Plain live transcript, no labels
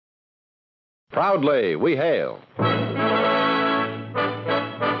Proudly, we hail.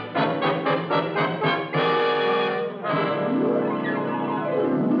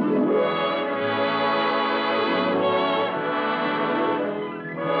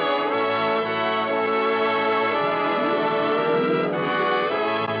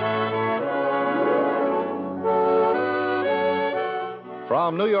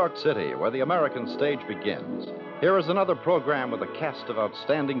 From New York City, where the American stage begins, here is another program with a cast of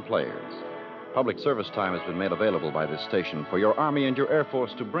outstanding players. Public service time has been made available by this station for your Army and your Air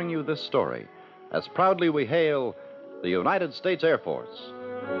Force to bring you this story, as proudly we hail the United States Air Force.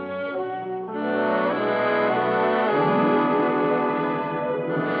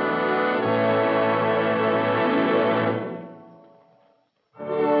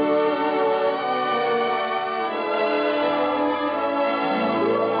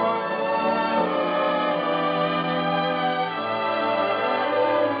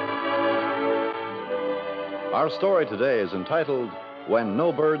 Our story today is entitled, When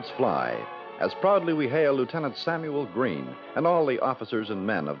No Birds Fly, as proudly we hail Lieutenant Samuel Green and all the officers and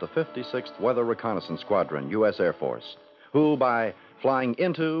men of the 56th Weather Reconnaissance Squadron, U.S. Air Force, who, by flying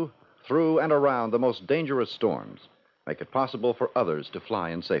into, through, and around the most dangerous storms, make it possible for others to fly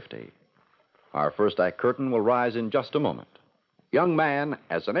in safety. Our first act curtain will rise in just a moment. Young man,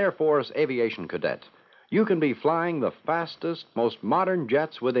 as an Air Force aviation cadet, you can be flying the fastest, most modern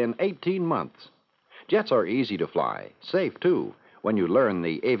jets within 18 months. Jets are easy to fly, safe, too, when you learn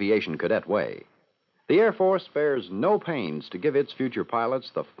the aviation cadet way. The Air Force spares no pains to give its future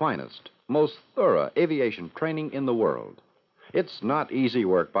pilots the finest, most thorough aviation training in the world. It's not easy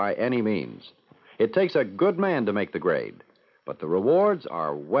work by any means. It takes a good man to make the grade, but the rewards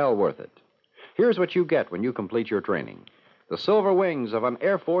are well worth it. Here's what you get when you complete your training. The silver wings of an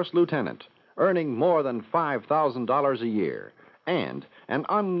Air Force lieutenant, earning more than $5,000 a year, and an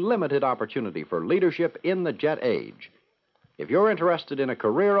unlimited opportunity for leadership in the jet age. If you're interested in a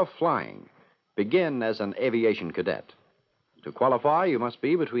career of flying, begin as an aviation cadet. To qualify, you must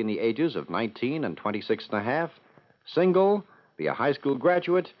be between the ages of 19 and 26 and a half, single, be a high school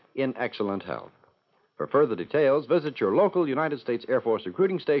graduate, in excellent health. For further details, visit your local United States Air Force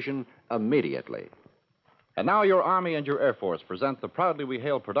recruiting station immediately. And now your Army and your Air Force present the Proudly We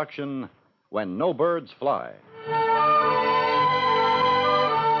Hail production, When No Birds Fly.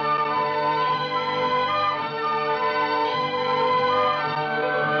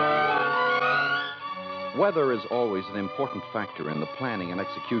 Weather is always an important factor in the planning and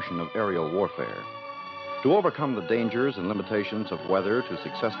execution of aerial warfare. To overcome the dangers and limitations of weather to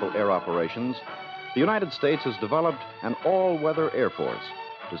successful air operations, the United States has developed an all-weather Air Force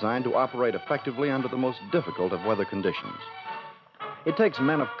designed to operate effectively under the most difficult of weather conditions. It takes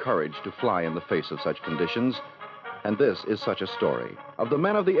men of courage to fly in the face of such conditions, and this is such a story of the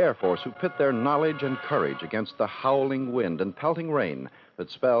men of the Air Force who pit their knowledge and courage against the howling wind and pelting rain that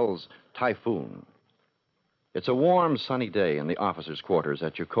spells typhoon. It's a warm, sunny day in the officers' quarters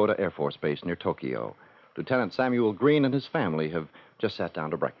at Yokota Air Force Base near Tokyo. Lieutenant Samuel Green and his family have just sat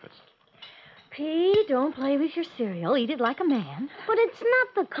down to breakfast. Pete, don't play with your cereal. Eat it like a man. But it's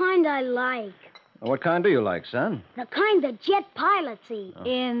not the kind I like. What kind do you like, son? The kind that jet pilots eat. Oh.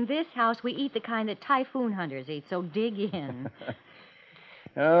 In this house, we eat the kind that typhoon hunters eat, so dig in.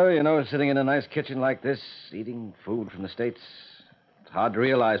 Oh, sitting in a nice kitchen like this, eating food from the States, it's hard to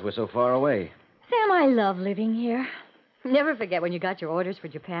realize we're so far away. Sam, I love living here. Never forget when you got your orders for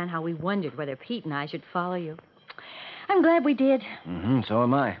Japan, how we wondered whether Pete and I should follow you. I'm glad we did. So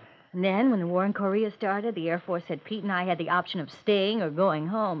am I. And then, when the war in Korea started, the Air Force said Pete and I had the option of staying or going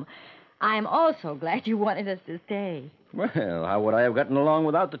home. I'm also glad you wanted us to stay. Well, how would I have gotten along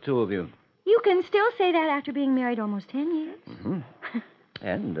without the two of you? You can still say that after being married almost 10 years.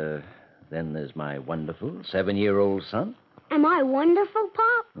 And then there's my wonderful 7-year-old son. Am I wonderful,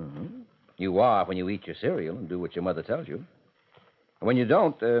 Pop? You are when you eat your cereal and do what your mother tells you. And when you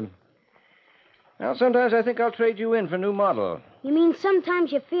don't, sometimes I think I'll trade you in for a new model. You mean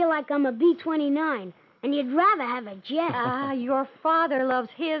sometimes you feel like I'm a B-29 and you'd rather have a jet? Your father loves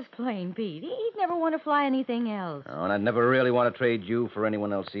his plane, Pete. He'd never want to fly anything else. Oh, and I'd never really want to trade you for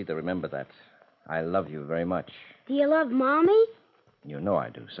anyone else either. Remember that. I love you very much. Do you love Mommy? You know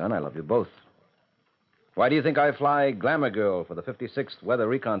I do, son. I love you both. Why do you think I fly Glamour Girl for the 56th Weather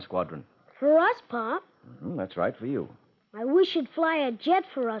Recon Squadron? For us, Pop. That's right, for you. I wish you'd fly a jet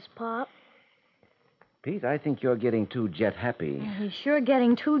for us, Pop. Pete, I think you're getting too jet happy. He's sure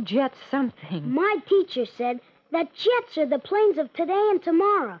getting too jet something. My teacher said that jets are the planes of today and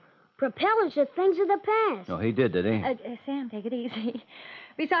tomorrow. Propellers are things of the past. Oh, he did he? Sam, take it easy.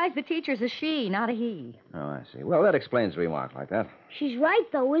 Besides, the teacher's a she, not a he. Oh, I see. Well, that explains the remark like that. She's right,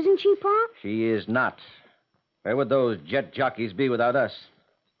 though, isn't she, Pop? She is not. Where would those jet jockeys be without us?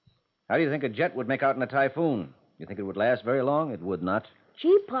 How do you think a jet would make out in a typhoon? You think it would last very long? It would not.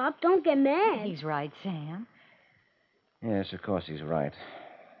 Gee, Pop, don't get mad. He's right, Sam. Yes, of course he's right.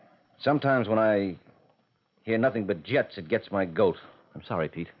 Sometimes when I hear nothing but jets, it gets my goat. I'm sorry,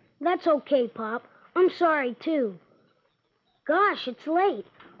 Pete. That's okay, Pop. I'm sorry, too. Gosh, it's late.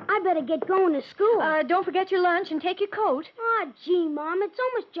 I better get going to school. Don't forget your lunch and take your coat. Aw, gee, Mom, it's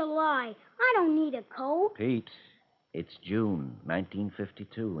almost July. I don't need a coat. Pete, it's June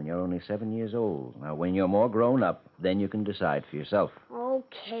 1952, and you're only 7 years old. Now, when you're more grown up, then you can decide for yourself.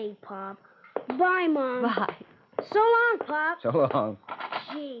 Okay, Pop. Bye, Mom. Bye. So long, Pop. So long.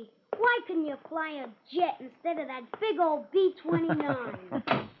 Gee, why couldn't you fly a jet instead of that big old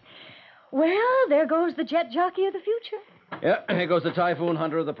B-29? Well, there goes the jet jockey of the future. Yeah, here goes the typhoon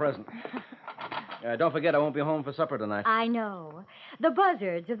hunter of the present. Don't forget, I won't be home for supper tonight. I know. The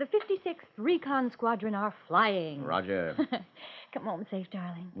buzzards of the 56th Recon Squadron are flying. Roger. Come home safe,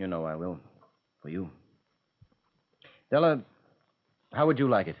 darling. You know I will. For you. Della, how would you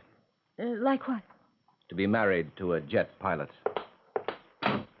like it? Like what? To be married to a jet pilot.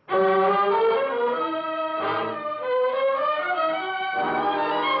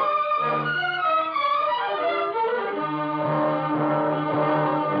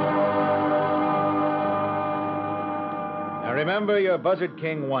 Remember, your Buzzard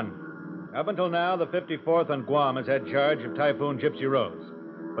King won. Up until now, the 54th on Guam has had charge of Typhoon Gypsy Rose.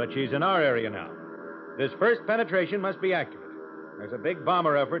 But she's in our area now. This first penetration must be accurate. There's a big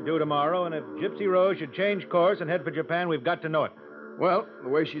bomber effort due tomorrow, and if Gypsy Rose should change course and head for Japan, we've got to know it. Well, the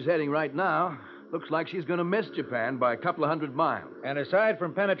way she's heading right now, looks like she's going to miss Japan by a couple of 100 miles. And aside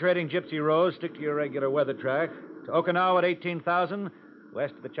from penetrating Gypsy Rose, stick to your regular weather track. To Okinawa at 18,000,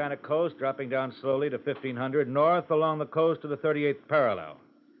 west of the China coast, dropping down slowly to 1,500, north along the coast to the 38th parallel.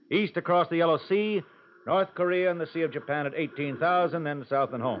 East across the Yellow Sea, North Korea and the Sea of Japan at 18,000, then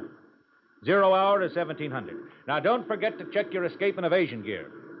south and home. 0 hour to 1,700. Now, don't forget to check your escape and evasion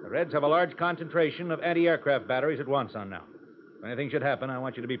gear. The Reds have a large concentration of anti-aircraft batteries at once on now. If anything should happen, I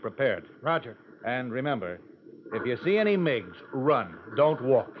want you to be prepared. Roger. And remember, if you see any MiGs, run. Don't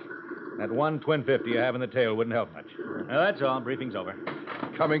walk. That one twin 50 you have in the tail wouldn't help much. Now, that's all. Briefing's over.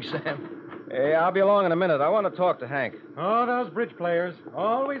 Coming, Sam. Hey, I'll be along in a minute. I want to talk to Hank. Oh, those bridge players.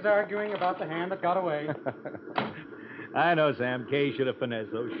 Always arguing about the hand that got away. I know, Sam. Kay should have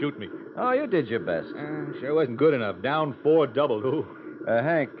finessed, though. Shoot me. Oh, you did your best. Sure wasn't good enough. Down 4 double, too.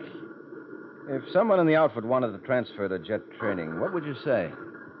 Hank, if someone in the outfit wanted to transfer to jet training, what would you say?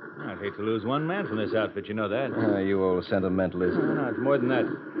 I'd hate to lose one man from this outfit. You know that. You old sentimentalist. No, it's more than that.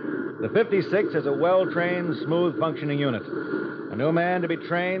 The 56 is a well-trained, smooth-functioning unit. A new man to be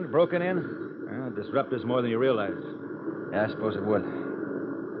trained, broken in, it'd disrupt us more than you realize. Yeah, I suppose it would.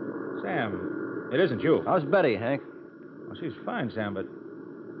 Sam, it isn't you. How's Betty, Hank? Well, she's fine, Sam, but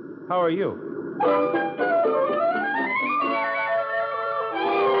how are you?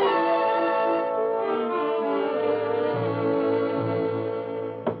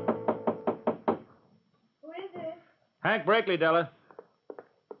 Who is it? Hank Brakely, Della.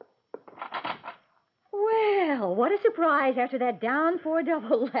 Well, what a surprise after that down 4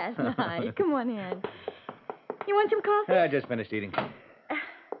 double last night. Come on in. You want some coffee? I just finished eating.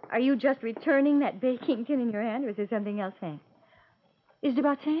 Are you just returning that baking tin in your hand, or is there something else, Hank? Is it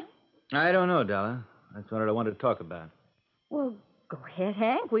about Sam? I don't know, Della. That's what I wanted to talk about. Well, go ahead,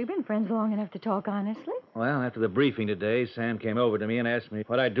 Hank. We've been friends long enough to talk honestly. Well, after the briefing today, Sam came over to me and asked me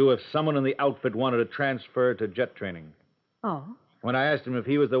what I'd do if someone in the outfit wanted to transfer to jet training. Oh? When I asked him if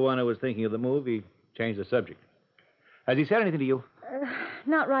he was the one who was thinking of the move, he changed the subject. Has he said anything to you?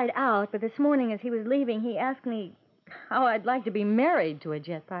 Not right out, but this morning as he was leaving, he asked me how I'd like to be married to a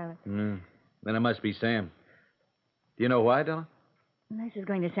jet pilot. Then it must be Sam. Do you know why, Della? This is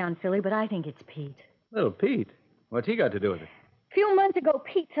going to sound silly, but I think it's Pete. Little Pete. What's he got to do with it? A few months ago,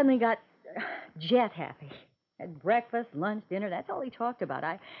 Pete suddenly got jet happy. Had breakfast, lunch, dinner. That's all he talked about.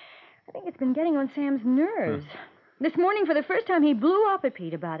 I think it's been getting on Sam's nerves. This morning, for the first time, he blew up at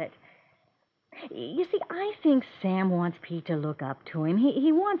Pete about it. You see, I think Sam wants Pete to look up to him.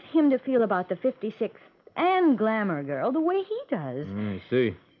 He wants him to feel about the 56th and Glamour Girl the way he does. I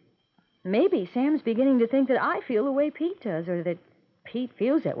see. Maybe Sam's beginning to think that I feel the way Pete does, or that Pete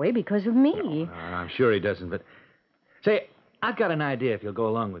feels that way because of me. No, I'm sure he doesn't, but... Say, I've got an idea if you'll go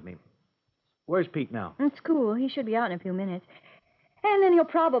along with me. Where's Pete now? In school. He should be out in a few minutes. And then he'll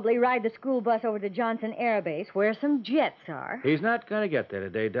probably ride the school bus over to Johnson Air Base, where some jets are. He's not going to get there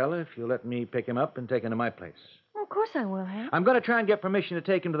today, Della, if you'll let me pick him up and take him to my place. course I will, Hank. I'm going to try and get permission to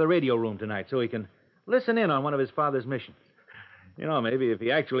take him to the radio room tonight so he can listen in on one of his father's missions. You know, maybe if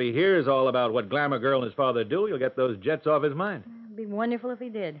he actually hears all about what Glamour Girl and his father do, he'll get those jets off his mind. It'd be wonderful if he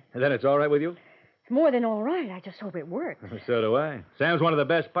did. And then it's all right with you? It's more than all right. I just hope it works. So do I. Sam's one of the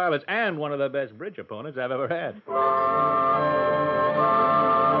best pilots and one of the best bridge opponents I've ever had.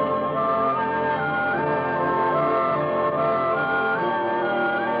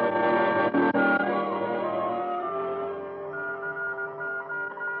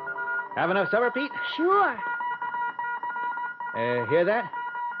 Have enough supper, Pete? Sure. Hear that?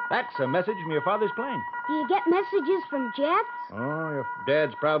 That's a message from your father's plane. Do you get messages from jets? Oh, your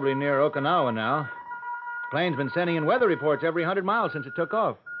dad's probably near Okinawa now. His plane's been sending in weather reports every 100 miles since it took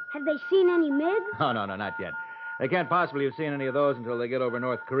off. Have they seen any MiGs? Oh, no, not yet. They can't possibly have seen any of those until they get over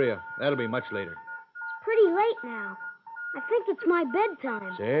North Korea. That'll be much later. It's pretty late now. I think it's my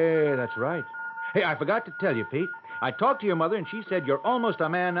bedtime. Say, that's right. Hey, I forgot to tell you, Pete. I talked to your mother, and she said you're almost a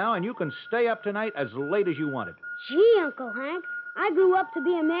man now, and you can stay up tonight as late as you wanted. Gee, Uncle Hank, I grew up to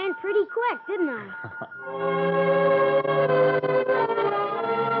be a man pretty quick, didn't I?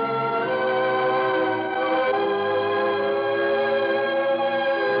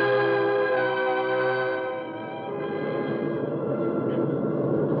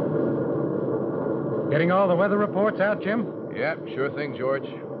 Getting all the weather reports out, Jim? Yep, sure thing, George.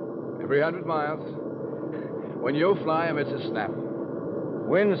 Every 100 miles. When you fly 'em, it's a snap.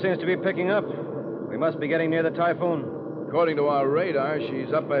 Wind seems to be picking up. We must be getting near the typhoon. According to our radar,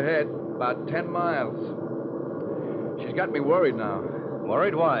 she's up ahead about 10 miles. She's got me worried now.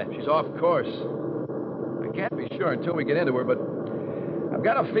 Worried? Why? She's off course. I can't be sure until we get into her, but I've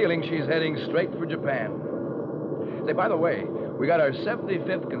got a feeling she's heading straight for Japan. Say, by the way, we got our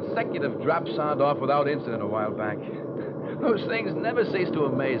 75th consecutive drop sound off without incident a while back. Those things never cease to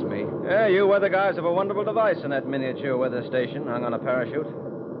amaze me. Yeah, you weather guys have a wonderful device in that miniature weather station hung on a parachute.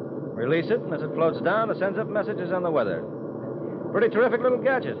 Release it, and as it floats down, it sends up messages on the weather. Pretty terrific little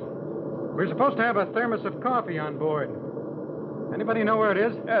gadget. We're supposed to have a thermos of coffee on board. Anybody know where it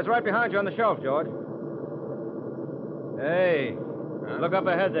is? Yeah, it's right behind you on the shelf, George. Hey, look up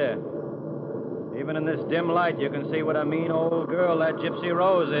ahead there. Even in this dim light, you can see what a mean old girl that Gypsy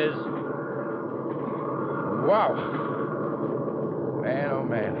Rose is. Wow. Man, oh,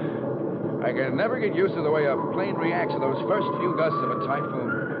 man. I can never get used to the way a plane reacts to those first few gusts of a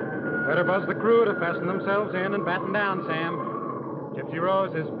typhoon. Better buzz the crew to fasten themselves in and batten down, Sam. Gypsy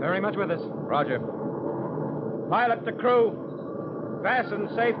Rose is very much with us. Roger. Pilot to crew. Fasten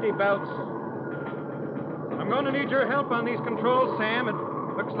safety belts. I'm going to need your help on these controls, Sam. It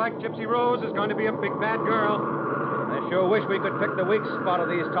looks like Gypsy Rose is going to be a big bad girl. I sure wish we could pick the weak spot of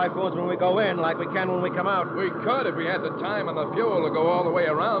these typhoons when we go in, like we can when we come out. We could if we had the time and the fuel to go all the way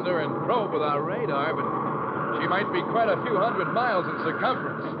around her and probe with our radar, but she might be quite a few hundred miles in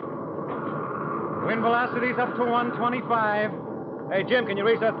circumference. Wind velocity's up to 125. Hey, Jim, can you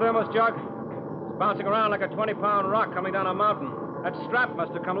reach that thermos jug? It's bouncing around like a 20-pound rock coming down a mountain. That strap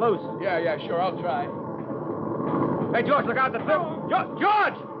must have come loose. Yeah, sure, I'll try. Hey, George, look out the thermos.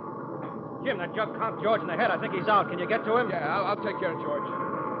 George! Jim, that jug conked George in the head. I think he's out. Can you get to him? Yeah, I'll take care of George.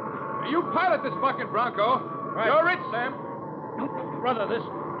 You pilot this fucking Bronco. Right. You're it, Sam. Brother, this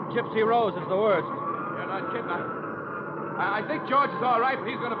Gypsy Rose is the worst. You're not kidding. I think George is all right, but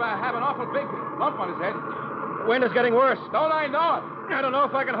he's going to have an awful big lump on his head. The wind is getting worse. Don't I know it? I don't know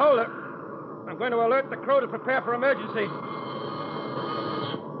if I can hold it. I'm going to alert the crew to prepare for emergency.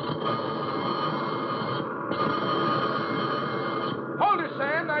 Hold her,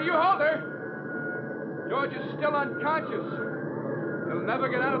 Sam. Now, you hold her. George is still unconscious. He'll never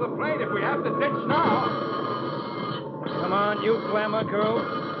get out of the plane if we have to ditch now. Come on, you glamour girl.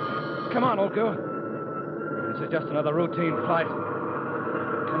 Come on, old girl. This is just another routine flight.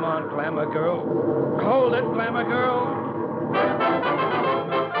 Come on, glamour girl. Hold it, glamour girl.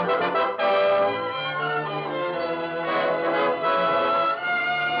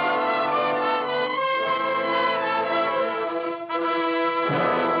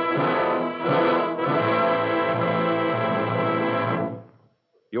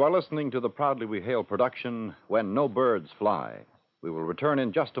 You are listening to the Proudly We Hail production, When No Birds Fly. We will return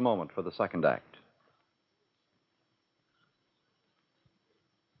in just a moment for the second act.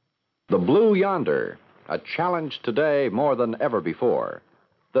 The Blue Yonder, a challenge today more than ever before.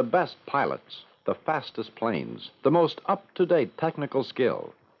 The best pilots, the fastest planes, the most up-to-date technical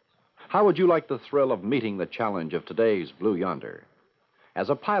skill. How would you like the thrill of meeting the challenge of today's Blue Yonder? As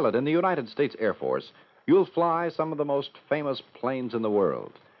a pilot in the United States Air Force, you'll fly some of the most famous planes in the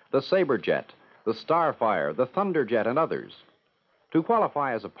world. The Saberjet, the Starfire, the Thunderjet, and others. To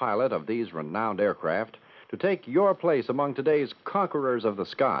qualify as a pilot of these renowned aircraft, to take your place among today's conquerors of the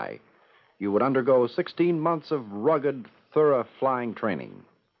sky, you would undergo 16 months of rugged, thorough flying training.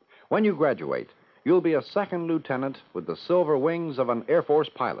 When you graduate, you'll be a second lieutenant with the silver wings of an Air Force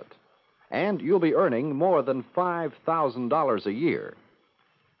pilot. And you'll be earning more than $5,000 a year.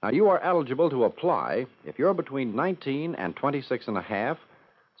 Now, you are eligible to apply if you're between 19 and 26 and a half,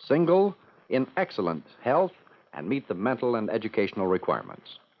 single, in excellent health, and meet the mental and educational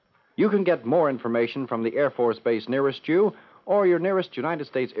requirements. You can get more information from the Air Force base nearest you or your nearest United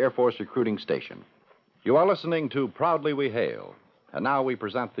States Air Force recruiting station. You are listening to Proudly We Hail. And now we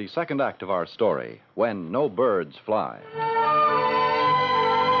present the second act of our story, When No Birds Fly.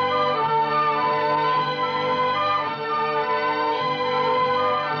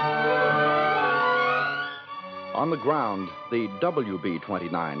 On the ground, the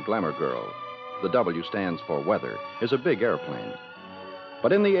WB-29 Glamour Girl, the W stands for weather, is a big airplane.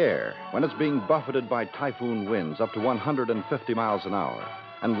 But in the air, when it's being buffeted by typhoon winds up to 150 miles an hour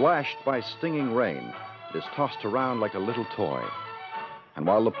and lashed by stinging rain, it is tossed around like a little toy. And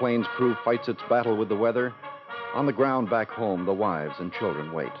while the plane's crew fights its battle with the weather, on the ground back home, the wives and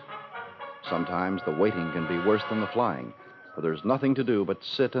children wait. Sometimes the waiting can be worse than the flying, for there's nothing to do but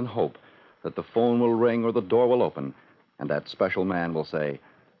sit and hope that the phone will ring or the door will open, and that special man will say,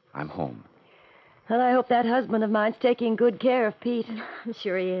 "I'm home." Well, I hope that husband of mine's taking good care of Pete. I'm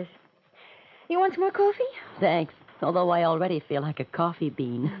sure he is. You want some more coffee? Thanks, although I already feel like a coffee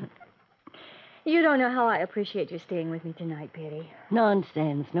bean. You don't know how I appreciate you staying with me tonight, Betty.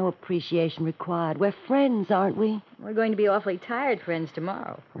 Nonsense. No appreciation required. We're friends, aren't we? We're going to be awfully tired friends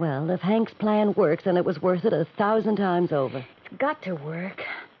tomorrow. Well, if Hank's plan works, then it was worth it 1,000 times over. It's got to work.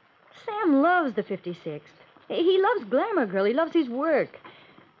 Sam loves the 56th. He loves Glamour Girl. He loves his work.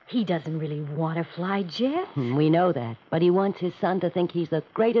 He doesn't really want to fly jets. We know that. But he wants his son to think he's the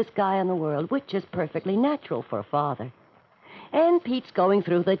greatest guy in the world, which is perfectly natural for a father. And Pete's going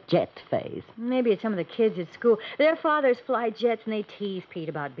through the jet phase. Maybe it's some of the kids at school. Their fathers fly jets, and they tease Pete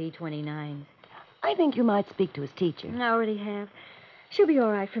about B-29s. I think you might speak to his teacher. I already have. She'll be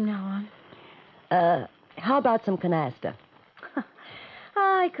all right from now on. How about some canasta?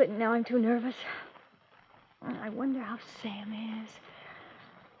 I couldn't now. I'm too nervous. I wonder how Sam is.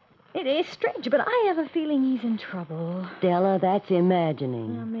 It is strange, but I have a feeling he's in trouble. Della, that's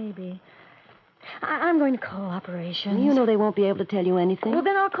imagining. Well, maybe. I'm going to call operations. You know they won't be able to tell you anything. Well,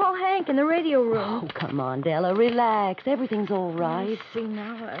 then I'll call Hank in the radio room. Oh, come on, Della. Relax. Everything's all right. Let's see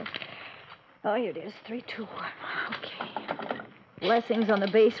now. Oh, here it is. 321. Okay. Blessings on the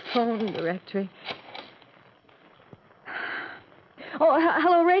base phone directory. Oh,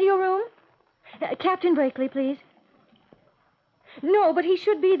 hello, radio room? Captain Brakely, please. No, but he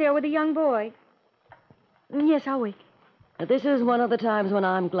should be there with a young boy. Yes, I'll wait. This is one of the times when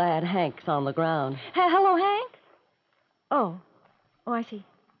I'm glad Hank's on the ground. Hello, Hank? Oh, I see.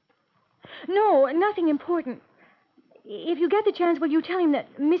 No, nothing important. If you get the chance, will you tell him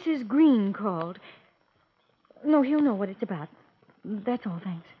that Mrs. Green called? No, he'll know what it's about. That's all,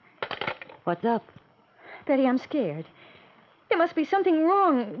 thanks. What's up? Betty, I'm scared. There must be something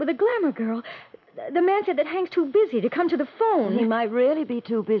wrong with the Glamour Girl. The man said that Hank's too busy to come to the phone. He might really be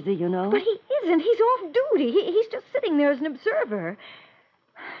too busy, you know. But he isn't. He's off duty. He's just sitting there as an observer.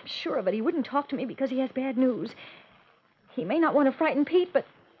 I'm sure of it. He wouldn't talk to me because he has bad news. He may not want to frighten Pete, but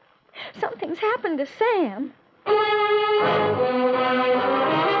something's happened to Sam.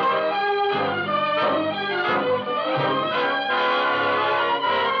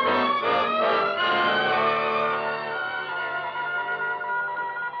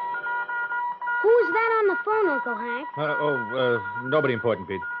 Who's that on the phone, Uncle Hank? Nobody important,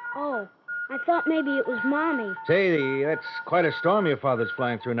 Pete. Oh, I thought maybe it was Mommy. Say, that's quite a storm your father's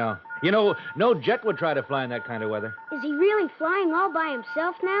flying through now. You know, no jet would try to fly in that kind of weather. Is he really flying all by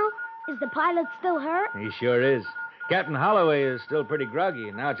himself now? Is the pilot still hurt? He sure is. Captain Holloway is still pretty groggy,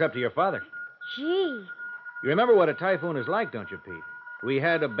 and now it's up to your father. Gee. You remember what a typhoon is like, don't you, Pete? We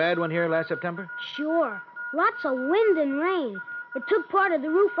had a bad one here last September? Sure. Lots of wind and rain. It took part of the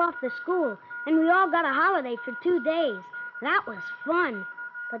roof off the school, and we all got a holiday for 2 days. That was fun.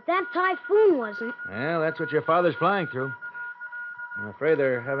 But that typhoon wasn't. Well, that's what your father's flying through. I'm afraid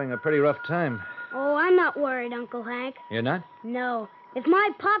they're having a pretty rough time. Oh, I'm not worried, Uncle Hank. You're not? No. If my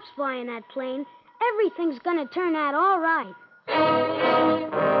pop's flying that plane, everything's gonna turn out all right.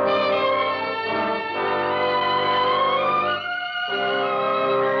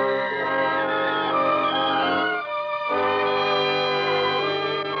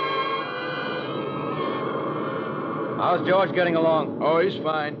 How's George getting along? Oh, he's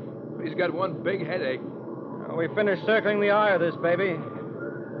fine. He's got one big headache. We finished circling the eye of this, baby.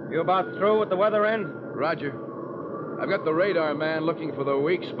 You about through with the weather end? Roger. I've got the radar man looking for the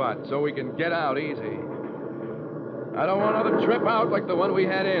weak spot so we can get out easy. I don't want another trip out like the one we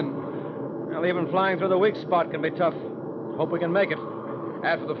had in. Well, even flying through the weak spot can be tough. Hope we can make it.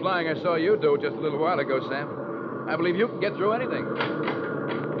 After the flying I saw you do just a little while ago, Sam, I believe you can get through anything.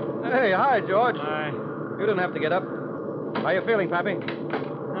 Hey, hi, George. Hi. You didn't have to get up. How you feeling, Pappy?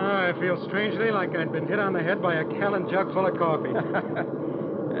 I feel strangely like I'd been hit on the head by a gallon jug full of coffee.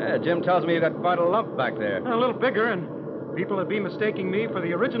 Yeah, Jim tells me you got quite a lump back there. A little bigger, and people would be mistaking me for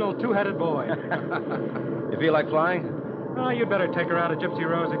the original two-headed boy. You feel like flying? Oh, you'd better take her out of Gypsy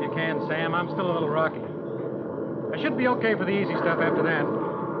Rose if you can, Sam. I'm still a little rocky. I should be okay for the easy stuff after that.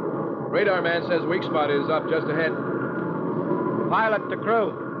 Radar man says weak spot is up just ahead. Pilot to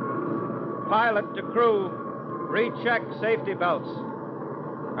crew. Pilot to crew. Recheck safety belts.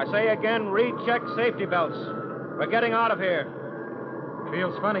 I say again, recheck safety belts. We're getting out of here.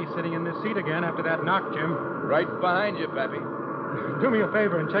 Feels funny sitting in this seat again after that knock, Jim. Right behind you, Pappy. Do me a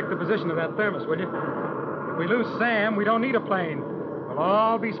favor and check the position of that thermos, will you? If we lose Sam, we don't need a plane. We'll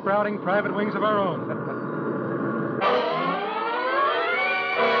all be sprouting private wings of our own.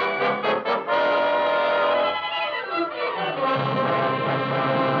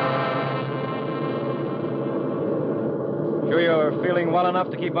 Sure you're feeling well enough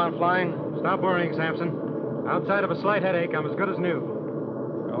to keep on flying? Stop worrying, Samson. Outside of a slight headache, I'm as good as new.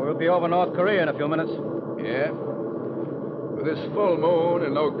 Well, we'll be over North Korea in a few minutes. Yeah? With this full moon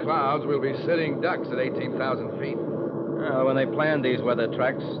and no clouds, we'll be sitting ducks at 18,000 feet. Well, when they planned these weather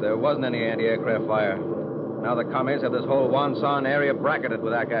tracks, there wasn't any anti-aircraft fire. Now the commies have this whole Wonsan area bracketed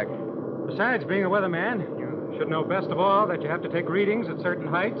with ack-ack. Besides being a weatherman, you should know best of all that you have to take readings at certain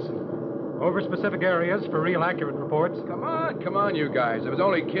heights and over specific areas for real accurate reports. Come on, you guys. I was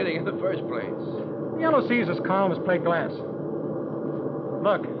only kidding in the first place. The yellow sea's as calm as plate glass.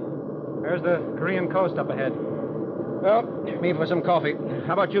 Look, there's the Korean coast up ahead. Well, me for some coffee.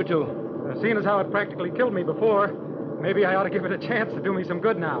 How about you two? Seeing as how it practically killed me before, maybe I ought to give it a chance to do me some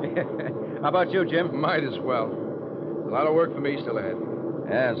good now. How about you, Jim? Might as well. A lot of work for me still ahead.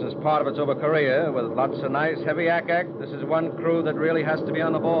 Yeah, since part of it's over Korea, with lots of nice heavy ack-ack, this is one crew that really has to be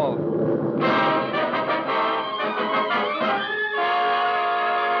on the ball.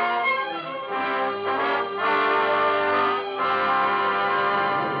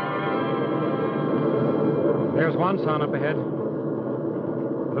 There's Wonsan up ahead.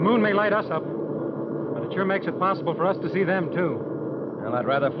 The moon may light us up, but it sure makes it possible for us to see them, too. Well, I'd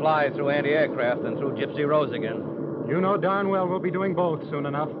rather fly through anti-aircraft than through Gypsy Rose again. You know darn well we'll be doing both soon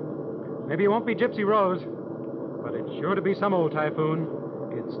enough. Maybe it won't be Gypsy Rose, but it's sure to be some old typhoon.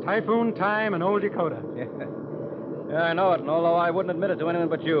 It's typhoon time in old Dakota. Yeah, I know it, and although I wouldn't admit it to anyone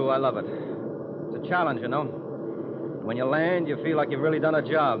but you, I love it. It's a challenge, you know. When you land, you feel like you've really done a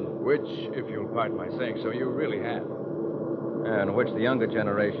job. Which, if you'll pardon my saying so, you really have. And which the younger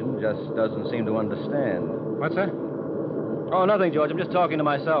generation just doesn't seem to understand. What's that? Oh, nothing, George. I'm just talking to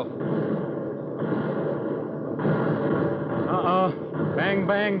myself. Uh-oh. Bang,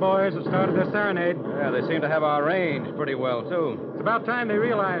 bang, boys have started their serenade. Yeah, they seem to have our range pretty well, too. It's about time they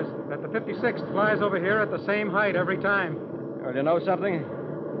realize that the 56th flies over here at the same height every time. Well, you know something?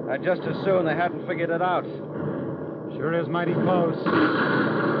 I'd just as soon they hadn't figured it out. Sure is mighty close.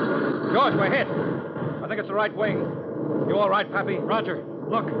 George, we're hit. I think it's the right wing. You all right, Pappy? Roger.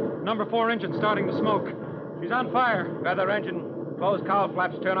 Look, number 4 engine starting to smoke. She's on fire. Feather engine. Close cowl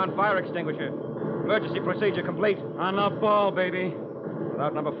flaps, turn on fire extinguisher. Emergency procedure complete. On the ball, baby.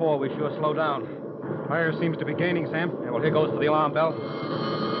 Without number 4, we sure slow down. Fire seems to be gaining, Sam. Yeah, well, here goes for the alarm bell.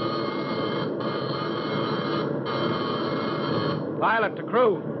 Pilot to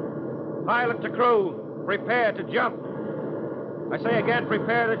crew. Pilot to crew. Prepare to jump. I say again,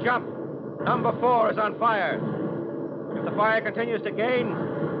 prepare to jump. Number 4 is on fire. If the fire continues to gain,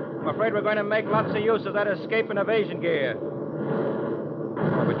 I'm afraid we're going to make lots of use of that escape and evasion gear.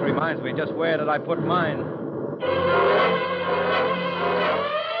 Oh, which reminds me, just where did I put mine?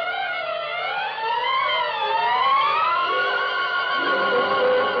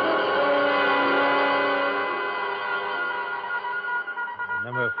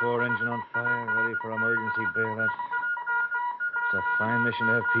 Number 4 engine on fire, ready for emergency bailout. It's a fine mission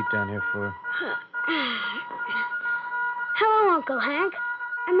to have Pete down here for. Hello, Uncle Hank.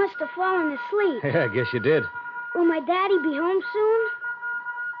 I must have fallen asleep. Yeah, I guess you did. Will my daddy be home soon?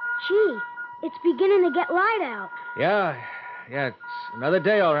 Gee, it's beginning to get light out. Yeah, it's another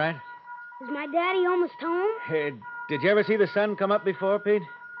day, all right. Is my daddy almost home? Hey, did you ever see the sun come up before, Pete?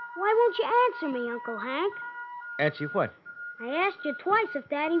 Why won't you answer me, Uncle Hank? Answer you what? I asked you twice if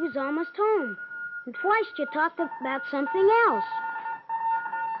Daddy was almost home. And twice you talked about something else.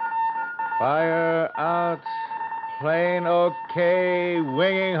 Fire out. Plane okay.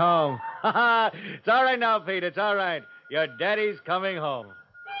 Winging home. It's all right now, Pete. It's all right. Your daddy's coming home.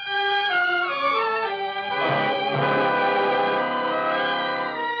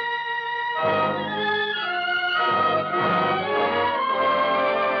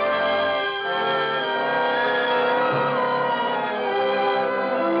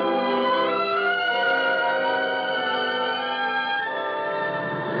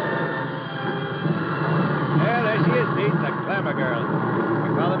 Girl.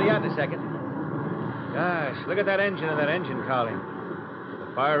 You're calling me out in a second. Gosh, look at that engine and that engine calling.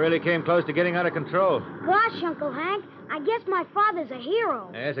 The fire really came close to getting out of control. Gosh, Uncle Hank, I guess my father's a hero.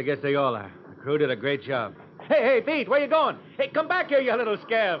 Yes, I guess they all are. The crew did a great job. Hey, Pete, where you going? Hey, come back here, you little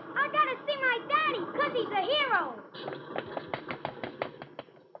scab. I gotta see my daddy, 'cause he's a hero.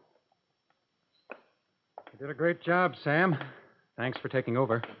 You did a great job, Sam. Thanks for taking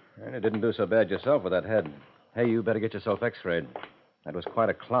over. And it didn't do so bad yourself with that head. Hey, you better get yourself x-rayed. That was quite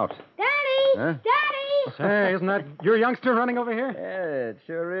a clout. Daddy! Huh? Daddy! Hey, isn't that your youngster running over here? Yeah, it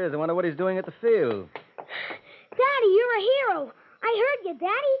sure is. I wonder what he's doing at the field. Daddy, you're a hero. I heard you,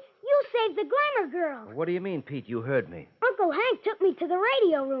 Daddy. You saved the glamour girl. What do you mean, Pete? You heard me. Uncle Hank took me to the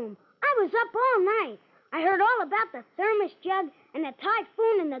radio room. I was up all night. I heard all about the thermos jug and the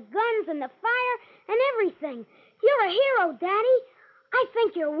typhoon and the guns and the fire and everything. You're a hero, Daddy. I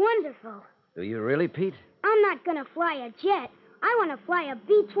think you're wonderful. Do you really, Pete? I'm not going to fly a jet. I want to fly a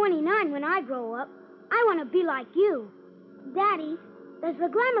B-29 when I grow up. I want to be like you. Daddy, does the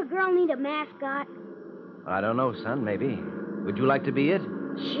glamour girl need a mascot? I don't know, son. Maybe. Would you like to be it?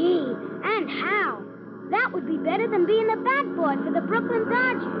 Gee, and how? That would be better than being the bat boy for the Brooklyn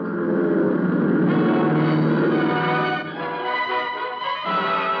Dodgers.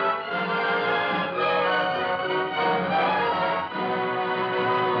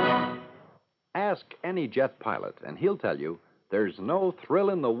 Ask any jet pilot, and he'll tell you there's no thrill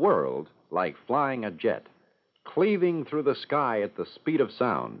in the world like flying a jet, cleaving through the sky at the speed of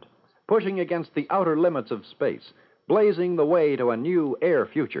sound, pushing against the outer limits of space, blazing the way to a new air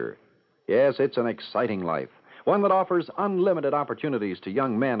future. Yes, it's an exciting life, one that offers unlimited opportunities to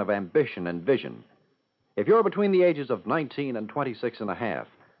young men of ambition and vision. If you're between the ages of 19 and 26 and a half,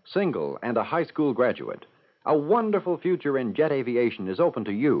 single and a high school graduate, a wonderful future in jet aviation is open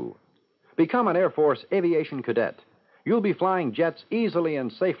to you. Become an Air Force aviation cadet. You'll be flying jets easily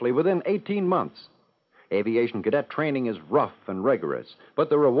and safely within 18 months. Aviation cadet training is rough and rigorous, but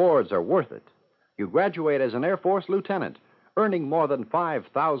the rewards are worth it. You graduate as an Air Force lieutenant, earning more than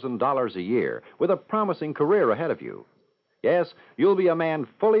 $5,000 a year, with a promising career ahead of you. Yes, you'll be a man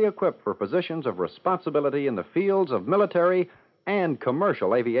fully equipped for positions of responsibility in the fields of military and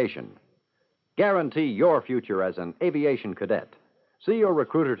commercial aviation. Guarantee your future as an aviation cadet. See your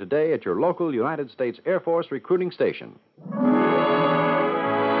recruiter today at your local United States Air Force recruiting station.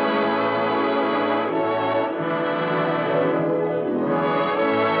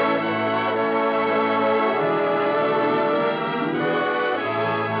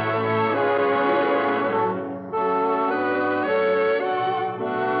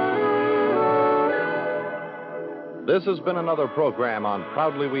 This has been another program on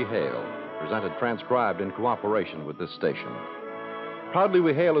Proudly We Hail, presented transcribed in cooperation with this station. Proudly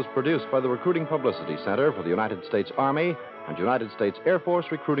We Hail is produced by the Recruiting Publicity Center for the United States Army and United States Air Force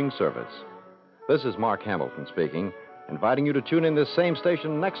Recruiting Service. This is Mark Hamilton speaking, inviting you to tune in this same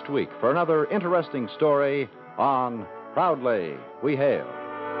station next week for another interesting story on Proudly We Hail.